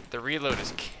executioner. The reload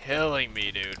is killing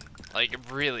me, dude. Like,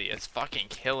 really, it's fucking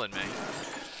killing me.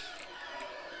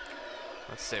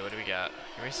 Let's see, what do we got?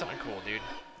 Give me something cool, dude.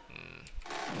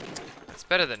 It's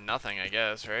better than nothing, I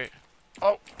guess, right?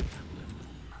 Oh!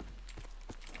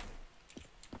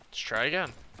 Let's try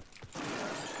again.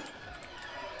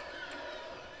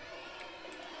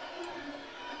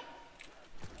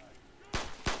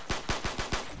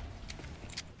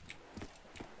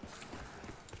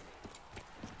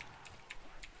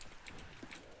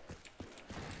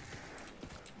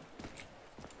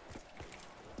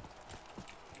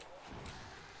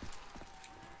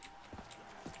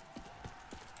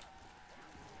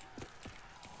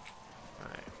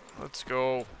 Let's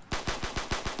go.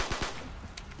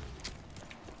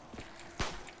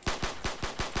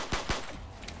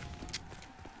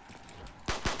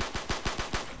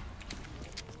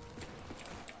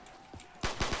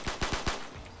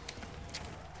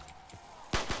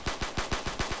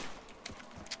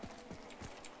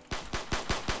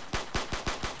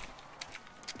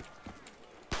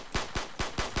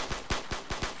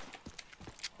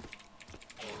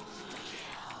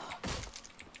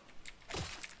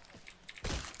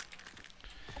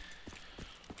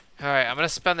 Alright, I'm gonna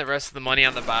spend the rest of the money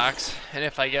on the box, and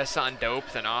if I get something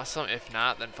dope, then awesome. If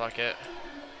not, then fuck it.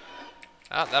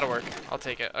 Ah, that'll work. I'll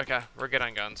take it. Okay, we're good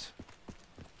on guns.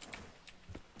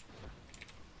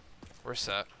 We're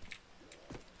set.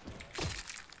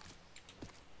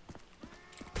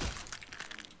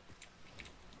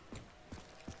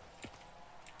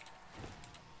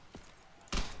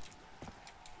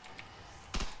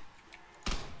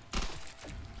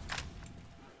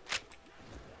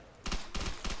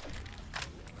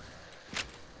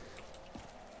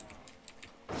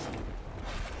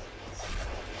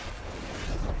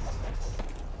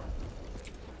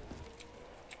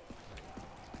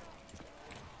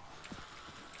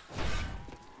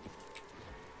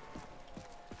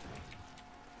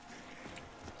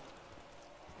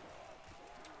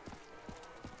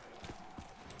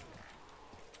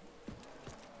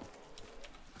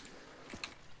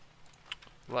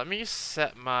 Let me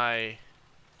set my...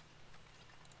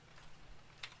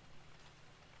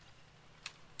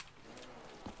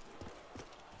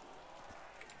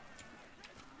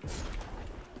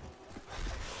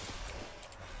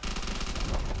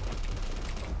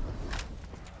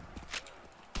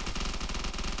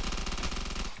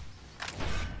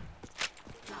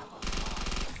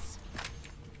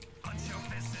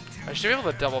 I should be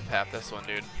able to double tap this one,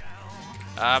 dude.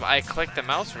 I clicked the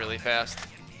mouse really fast.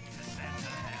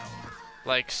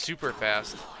 Like, super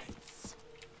fast.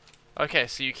 Okay,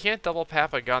 so you can't double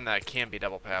tap a gun that can be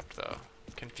double tapped, though.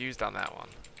 Confused on that one.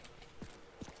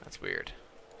 That's weird.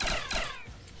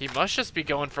 He must just be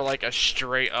going for, like, a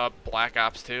straight-up Black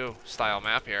Ops 2 style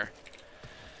map here.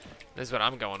 This is what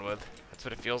I'm going with. That's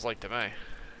what it feels like to me.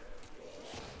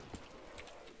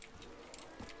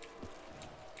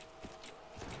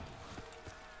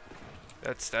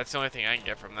 That's the only thing I can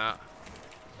get from that.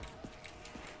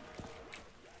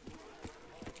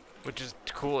 Which is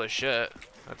cool as shit.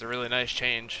 That's a really nice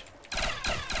change.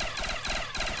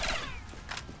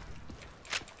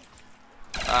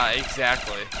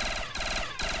 Exactly.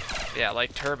 Yeah,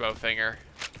 like Turbo Finger.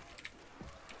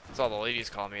 That's all the ladies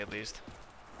call me, at least.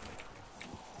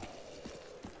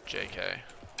 JK.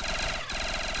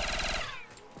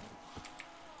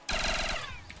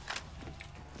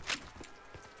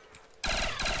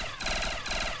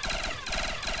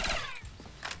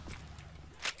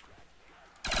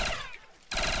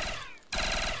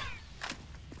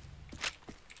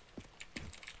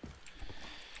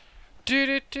 Do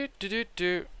do do do do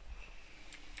do.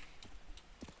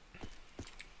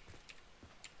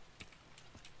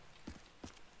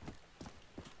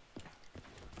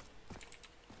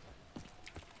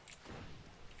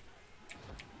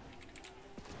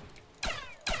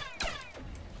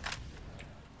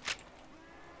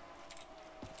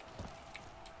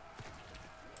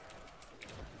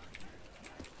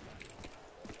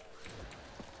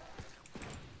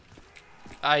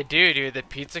 I do, dude. The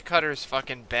pizza cutter is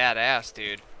fucking badass,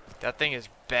 dude. That thing is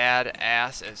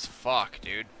badass as fuck,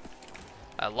 dude.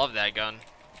 I love that gun.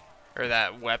 Or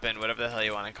that weapon, whatever the hell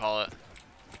you want to call it.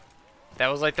 That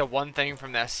was like the one thing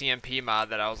from that CMP mod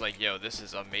that I was like, yo, this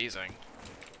is amazing.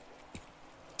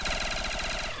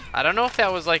 I don't know if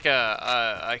that was like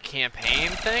a campaign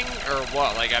thing or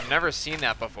what. Like, I've never seen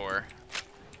that before.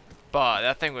 But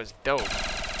that thing was dope.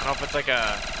 I don't know if it's like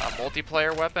a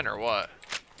multiplayer weapon or what.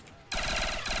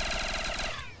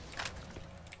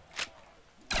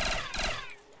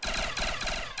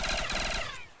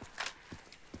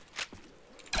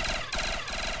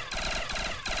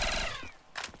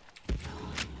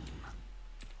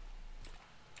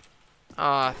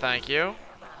 Thank you.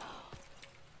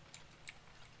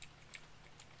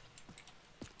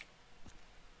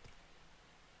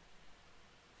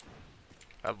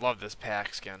 I love this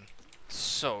pack skin. It's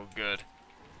so good.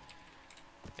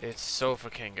 It's so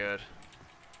fucking good.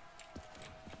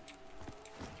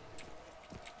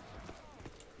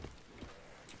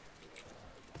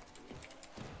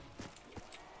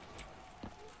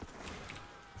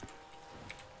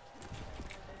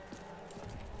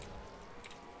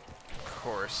 Of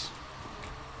course.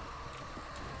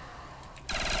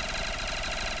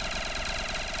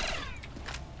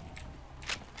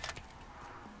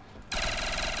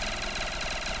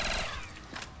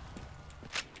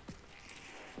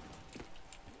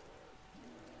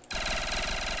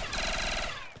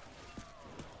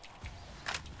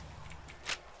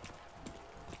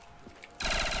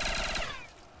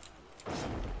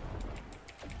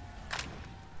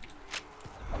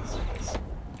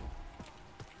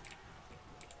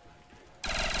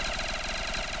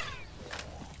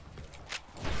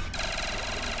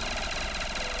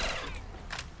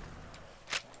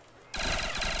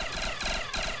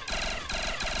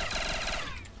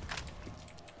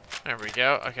 There we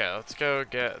go. Okay, let's go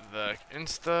get the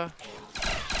Insta.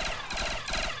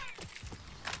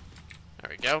 There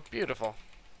we go. Beautiful.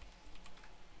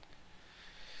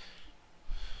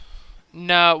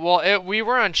 No, well, we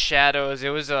were on Shadows.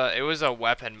 It was a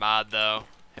weapon mod though.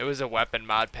 It was a weapon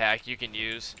mod pack you can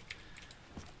use.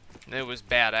 It was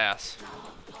badass.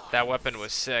 That weapon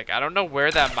was sick. I don't know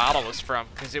where that model was from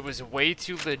because it was way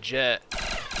too legit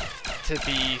to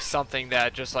be something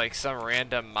that just like some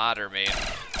random modder made.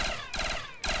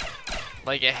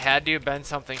 Like, it had to have been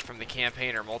something from the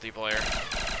campaign or multiplayer.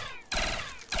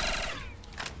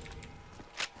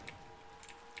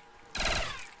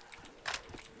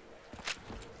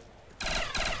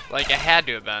 Like, it had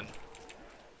to have been.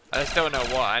 I just don't know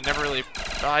what. I never really...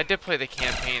 Oh, I did play the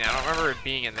campaign. I don't remember it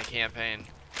being in the campaign.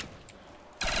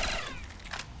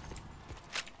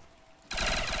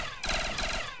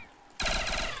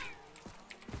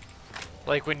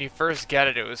 Like, when you first get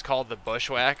it, it was called the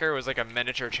Bushwhacker. It was like a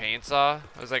miniature chainsaw.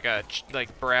 It was like a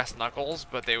like brass knuckles,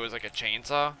 but they was like a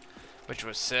chainsaw, which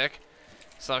was sick.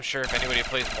 So I'm sure if anybody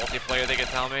plays multiplayer, they could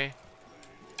tell me.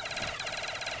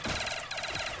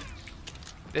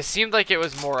 This seemed like it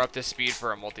was more up to speed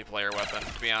for a multiplayer weapon,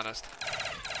 to be honest.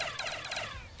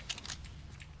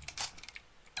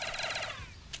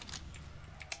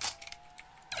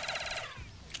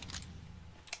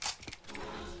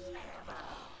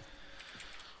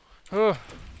 Whew.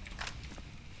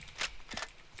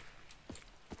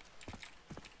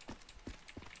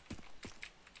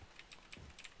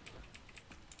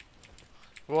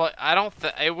 Well, I don't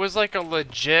it was like a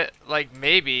legit, like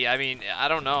maybe, I mean, I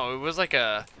don't know. It was like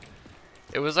a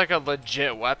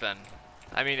legit weapon.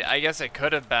 I mean, I guess it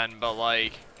could have been, but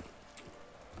like,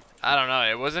 I don't know.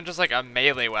 It wasn't just like a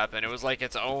melee weapon. It was like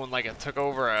its own, like it took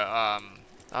over a,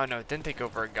 oh no, it didn't take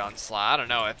over a gun slot. I don't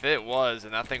know. If it was,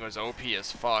 and that thing was OP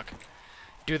as fuck.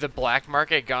 Do the black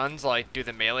market guns, like, do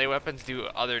the melee weapons do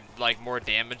other, like, more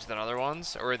damage than other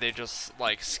ones? Or are they just,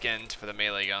 like, skinned for the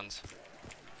melee guns?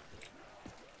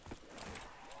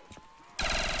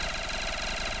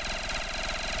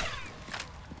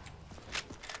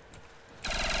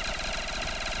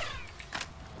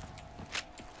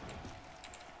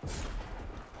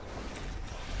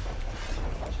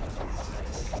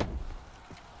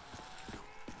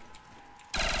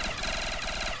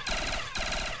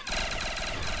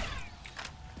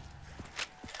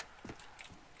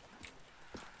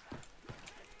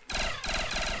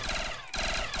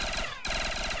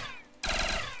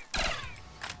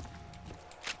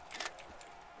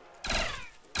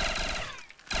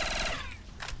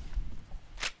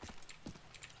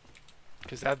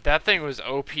 Because that thing was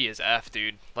OP as F,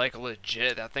 dude. Like,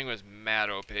 legit, that thing was mad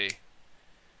OP.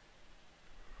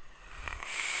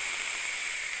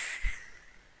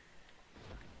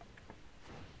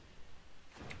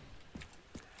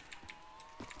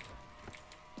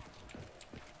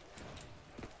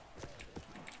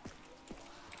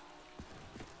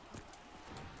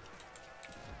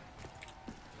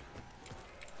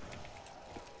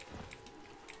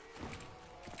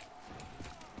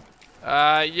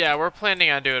 Yeah, we're planning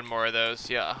on doing more of those.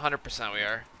 Yeah, 100% we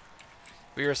are.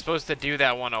 We were supposed to do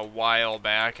that one a while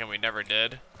back, and we never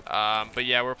did. But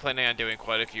yeah, we're planning on doing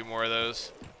quite a few more of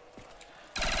those.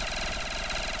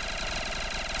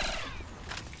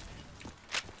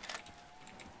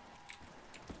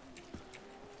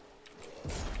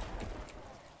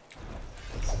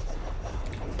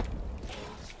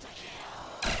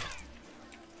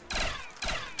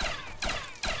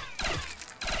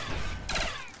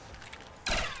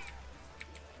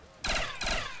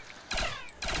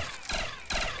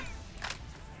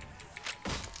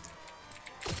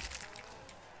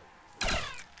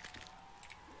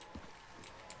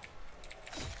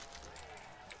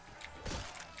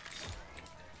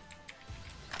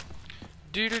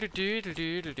 Do do do do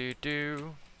do do do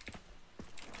do.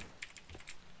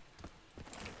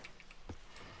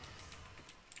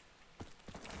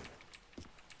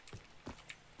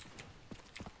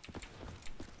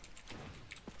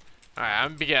 Alright, I'm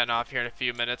gonna be getting off here in a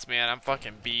few minutes, man. I'm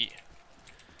fucking beat.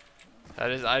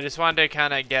 I just wanted to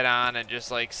kind of get on and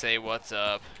just like say what's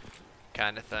up,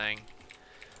 kind of thing.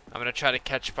 I'm gonna try to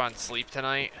catch up on sleep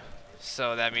tonight,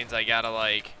 so that means I gotta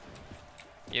like,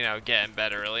 you know, get in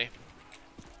bed early.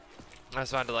 I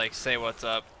just wanted to like say what's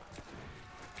up.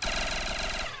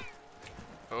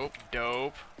 Oh,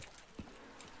 dope.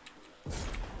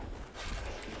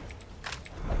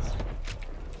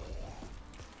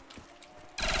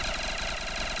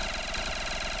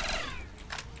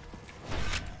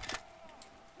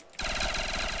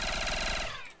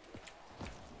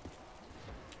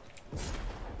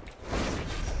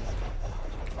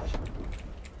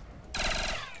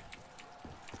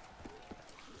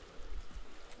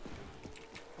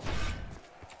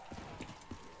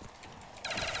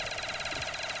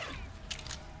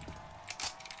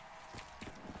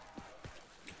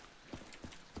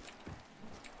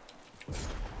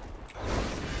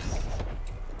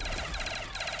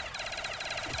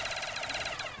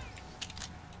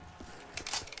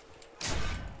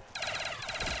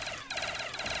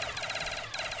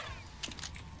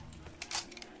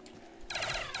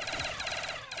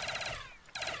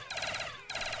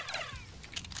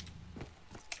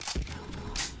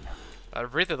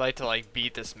 I'd really like to like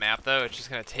beat this map though. It's just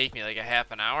gonna take me like a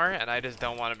half an hour, and I just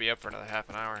don't want to be up for another half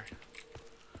an hour.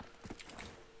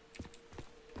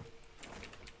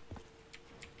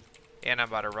 And I'm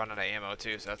about to run out of ammo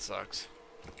too, so that sucks.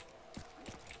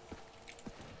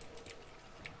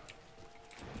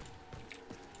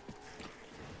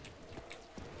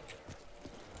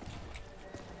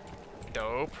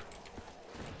 Dope.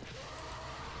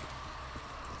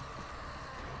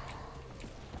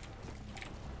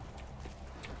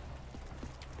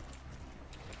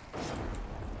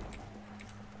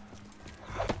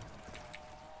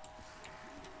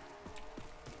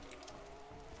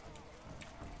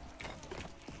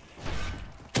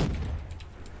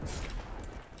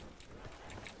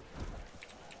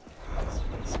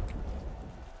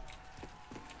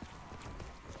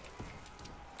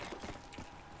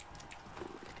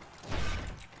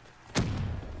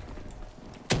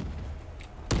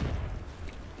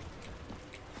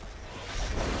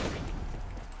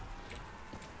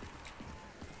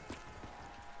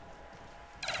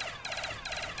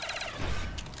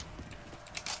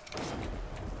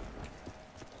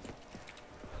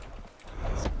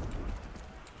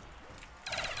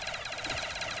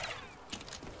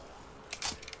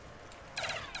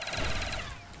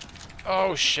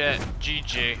 Oh shit,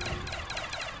 GG.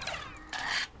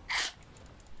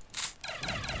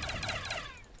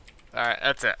 Alright,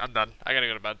 that's it. I'm done. I gotta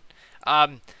go to bed.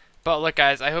 But look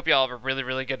guys, I hope you all have a really,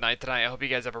 really good night tonight. I hope you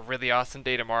guys have a really awesome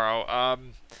day tomorrow.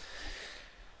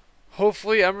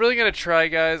 Hopefully, I'm really gonna try,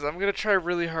 guys. I'm gonna try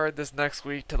really hard this next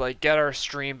week to like get our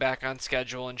stream back on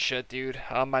schedule and shit, dude.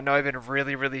 I know I've been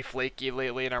really, really flaky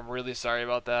lately, and I'm really sorry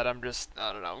about that. I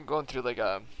don't know, I'm going through like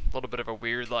a little bit of a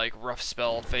weird, like rough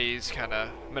spell phase,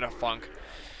 I'm in a funk.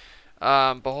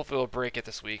 But hopefully we'll break it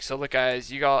this week. So look,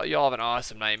 guys, you all have an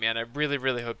awesome night, man. I really,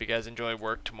 really hope you guys enjoy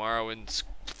work tomorrow and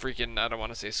freaking, I don't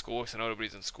want to say school because I know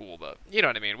nobody's in school, but you know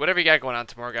what I mean. Whatever you got going on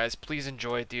tomorrow, guys, please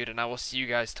enjoy it, dude, and I will see you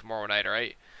guys tomorrow night,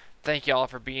 alright? Thank you all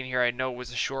for being here. I know it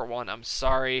was a short one. I'm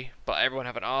sorry, but everyone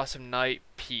have an awesome night.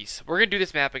 Peace. We're going to do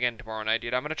this map again tomorrow night,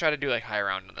 dude. I'm going to try to do like high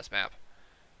round on this map.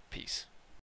 Peace.